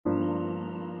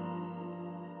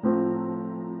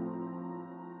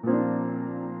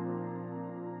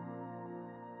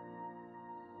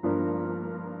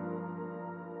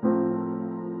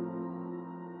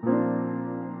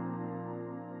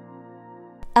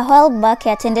A while back,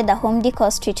 I attended a home decor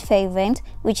street fair event,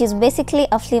 which is basically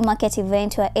a flea market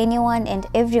event where anyone and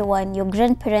everyone, your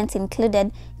grandparents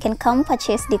included, can come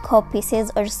purchase decor pieces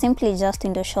or simply just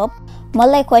window shop. More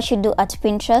like what you do at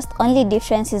Pinterest, only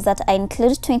difference is that I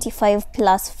include 25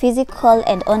 plus physical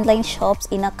and online shops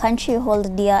in a country you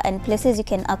hold dear and places you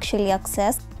can actually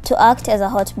access to act as a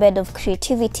hotbed of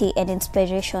creativity and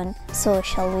inspiration. So,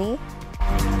 shall we?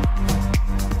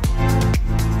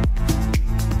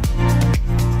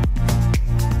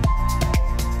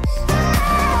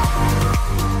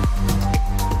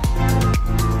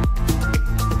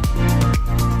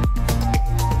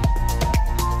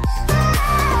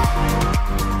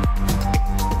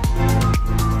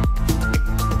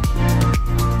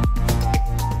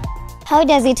 How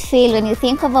does it feel when you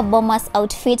think of a bomber's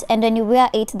outfit and when you wear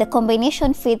it, the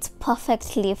combination fits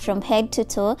perfectly from head to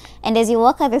toe, and as you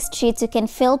walk at the streets, you can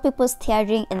feel people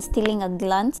staring and stealing a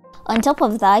glance. On top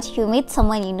of that, you meet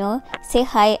someone you know, say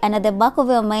hi, and at the back of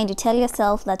your mind, you tell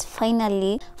yourself that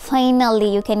finally,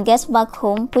 you can get back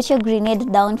home, put your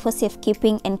grenade down for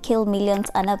safekeeping and kill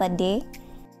millions another day.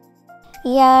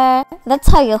 Yeah,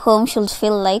 that's how your home should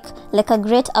feel like a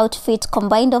great outfit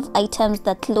combined of items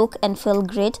that look and feel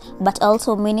great, but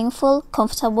also meaningful,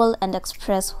 comfortable, and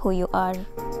express who you are.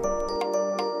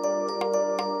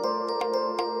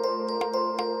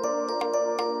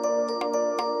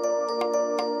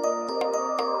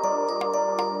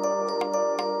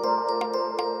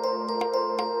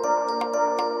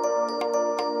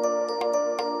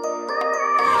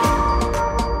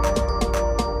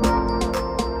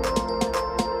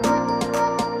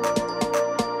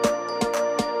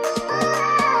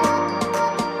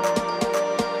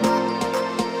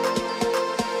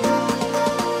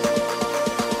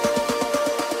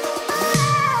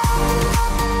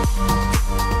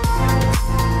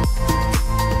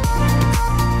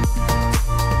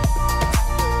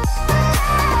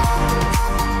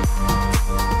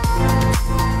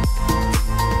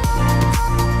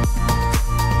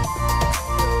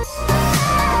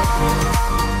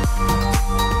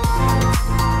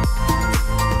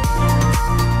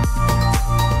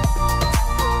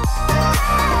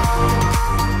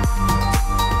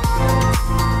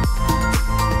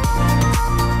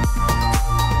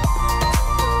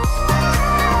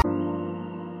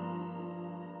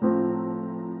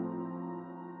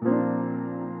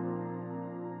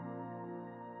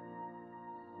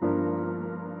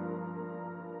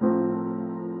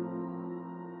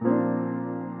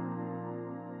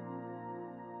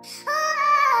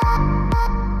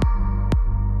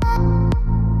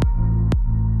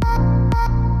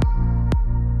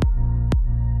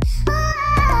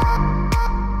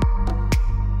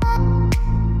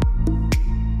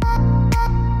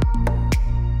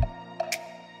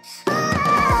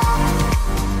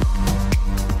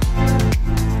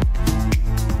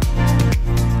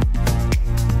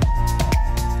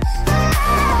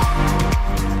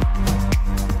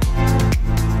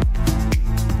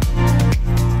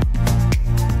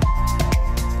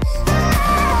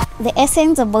 The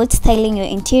essence about styling your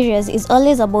interiors is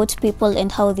always about people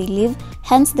and how they live,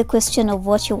 hence the question of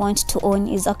what you want to own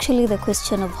is actually the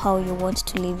question of how you want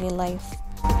to live your life.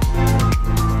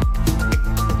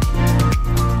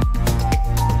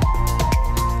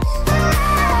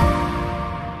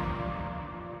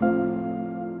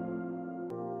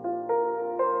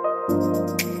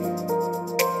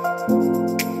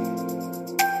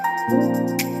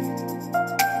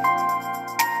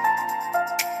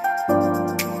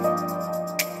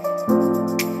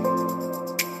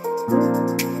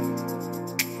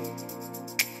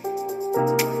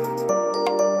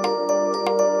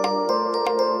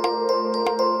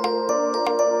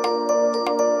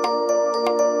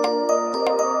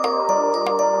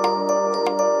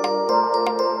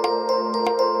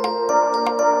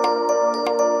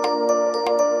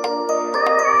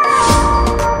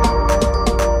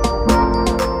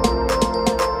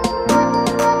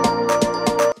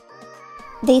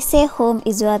 They say home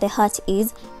is where the heart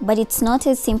is, but it's not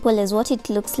as simple as what it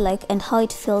looks like and how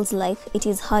it feels like, it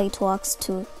is how it works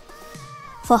too.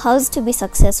 For a house to be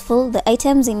successful, the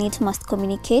items in it must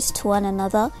communicate to one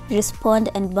another, respond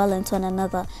and balance one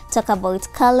another, talk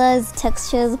about colors,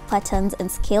 textures, patterns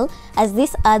and scale, as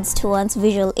this adds to one's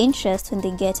visual interest when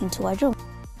they get into a room.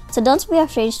 So don't be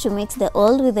afraid to mix the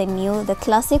old with the new, the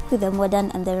classic with the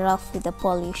modern and the rough with the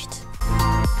polished.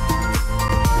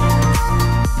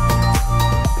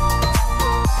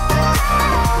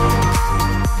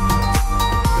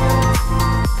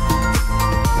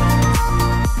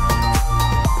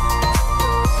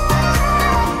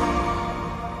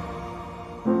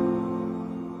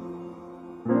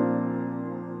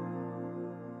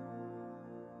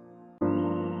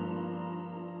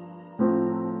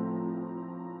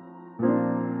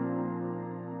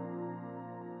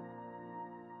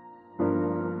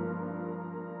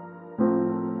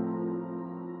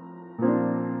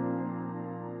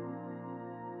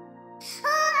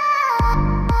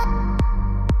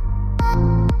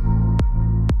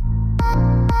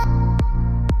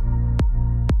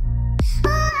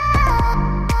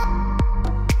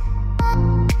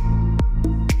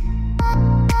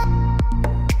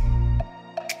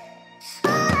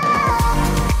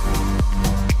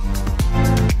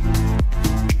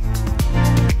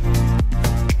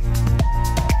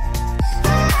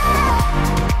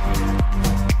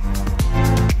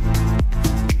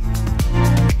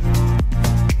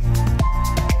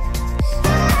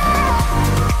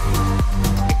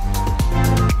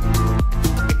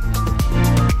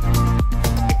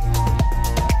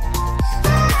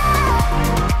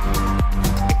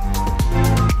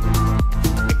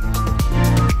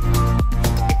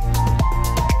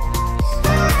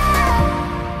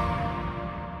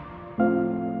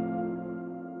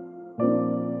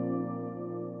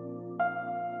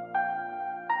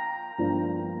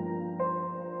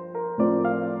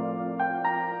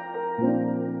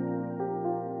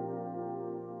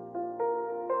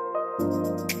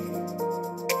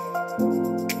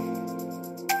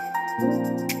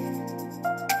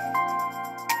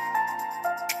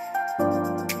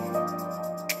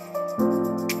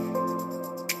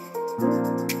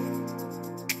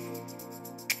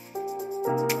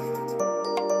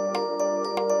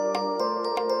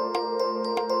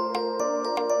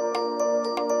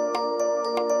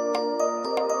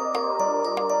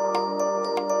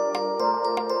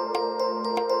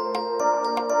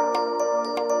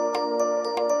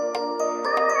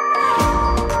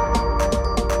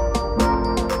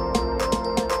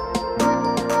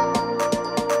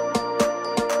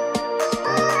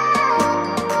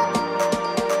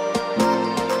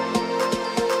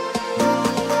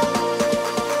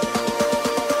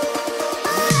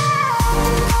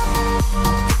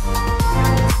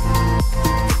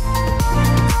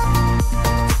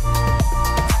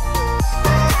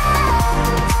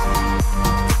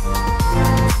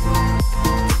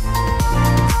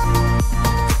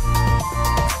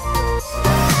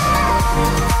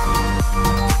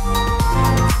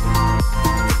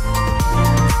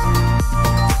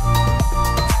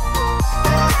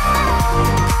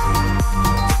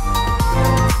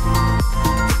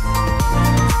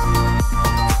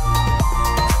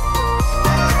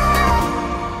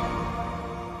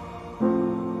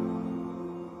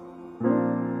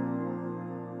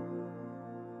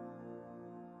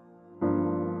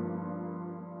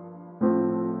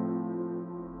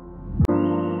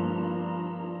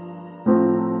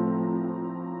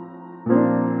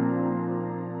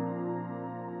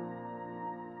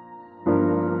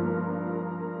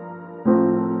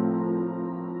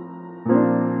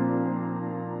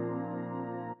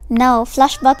 Now,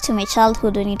 flashback to my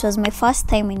childhood when it was my first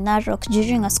time in Narok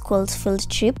during a school field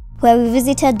trip where we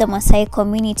visited the Maasai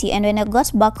community, and when I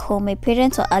got back home, my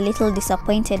parents were a little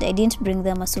disappointed I didn't bring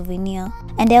them a souvenir.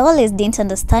 And I always didn't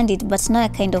understand it, but now I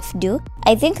kind of do.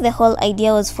 I think the whole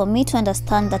idea was for me to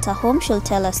understand that a home should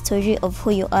tell a story of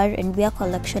who you are and be a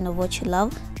collection of what you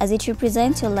love, as it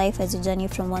represents your life as you journey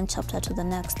from one chapter to the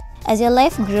next. As your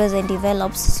life grows and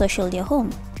develops, so should your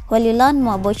home. While you learn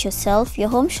more about yourself, your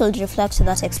home should reflect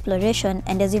that exploration,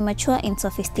 and as you mature in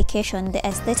sophistication, the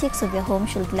aesthetics of your home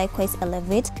should likewise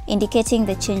elevate, indicating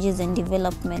the changes and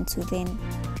developments within.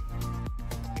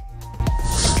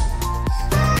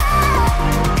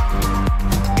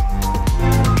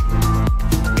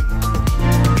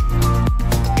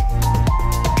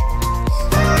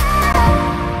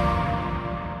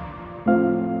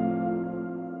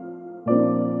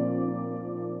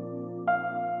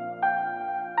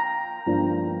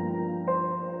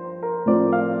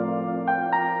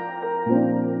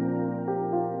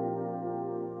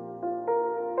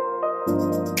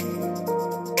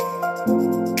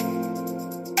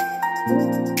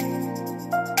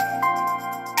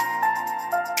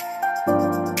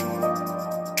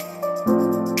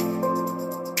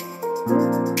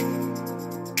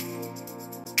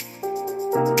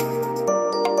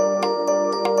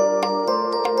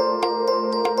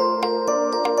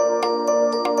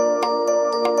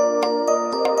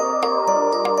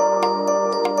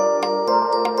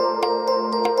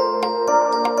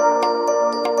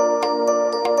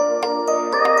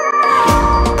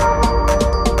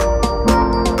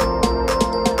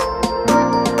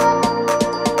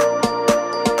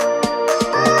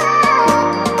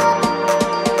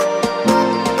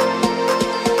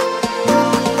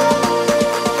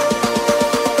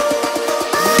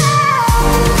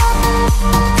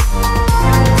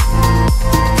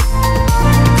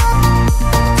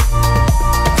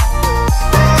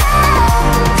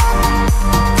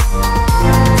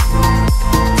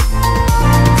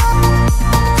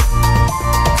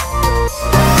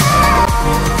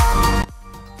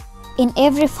 In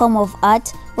every form of art,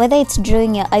 whether it's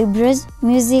drawing your eyebrows,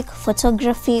 music,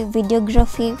 photography,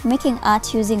 videography, making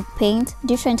art using paint,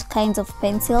 different kinds of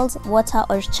pencils, water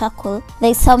or charcoal,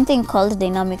 there is something called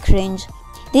dynamic range.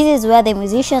 This is where the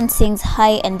musician sings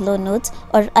high and low notes,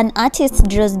 or an artist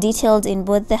draws details in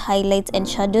both the highlights and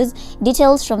shadows,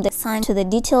 details from the sun to the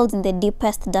details in the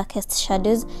deepest, darkest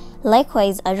shadows.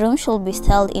 Likewise, a room should be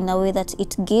styled in a way that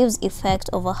it gives effect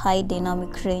of a high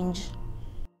dynamic range.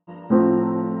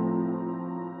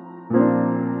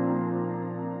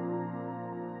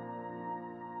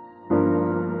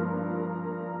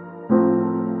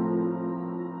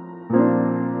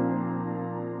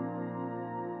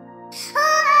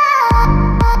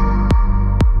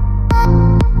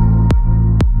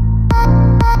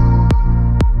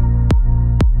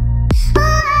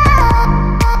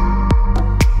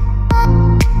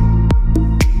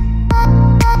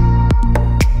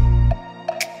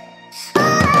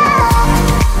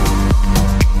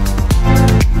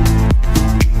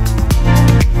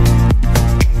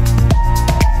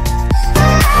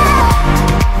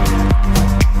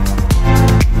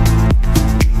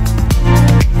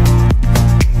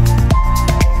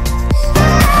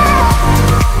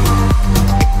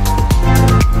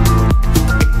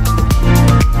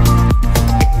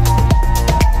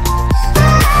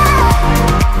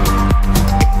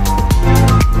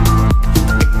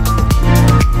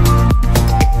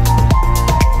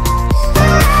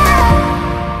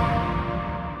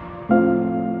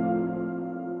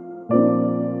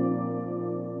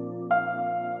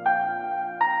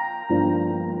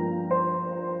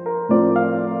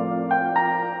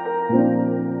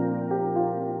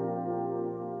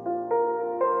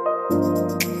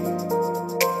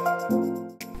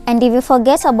 And if you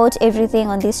forget about everything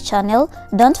on this channel,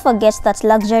 don't forget that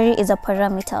luxury is a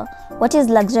parameter. What is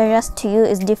luxurious to you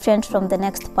is different from the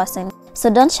next person. So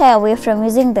don't shy away from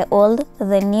using the old,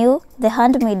 the new, the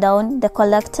hand-me-down, the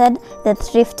collected, the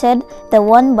thrifted, the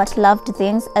worn but loved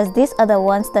things, as these are the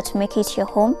ones that make it your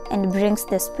home and brings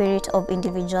the spirit of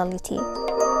individuality.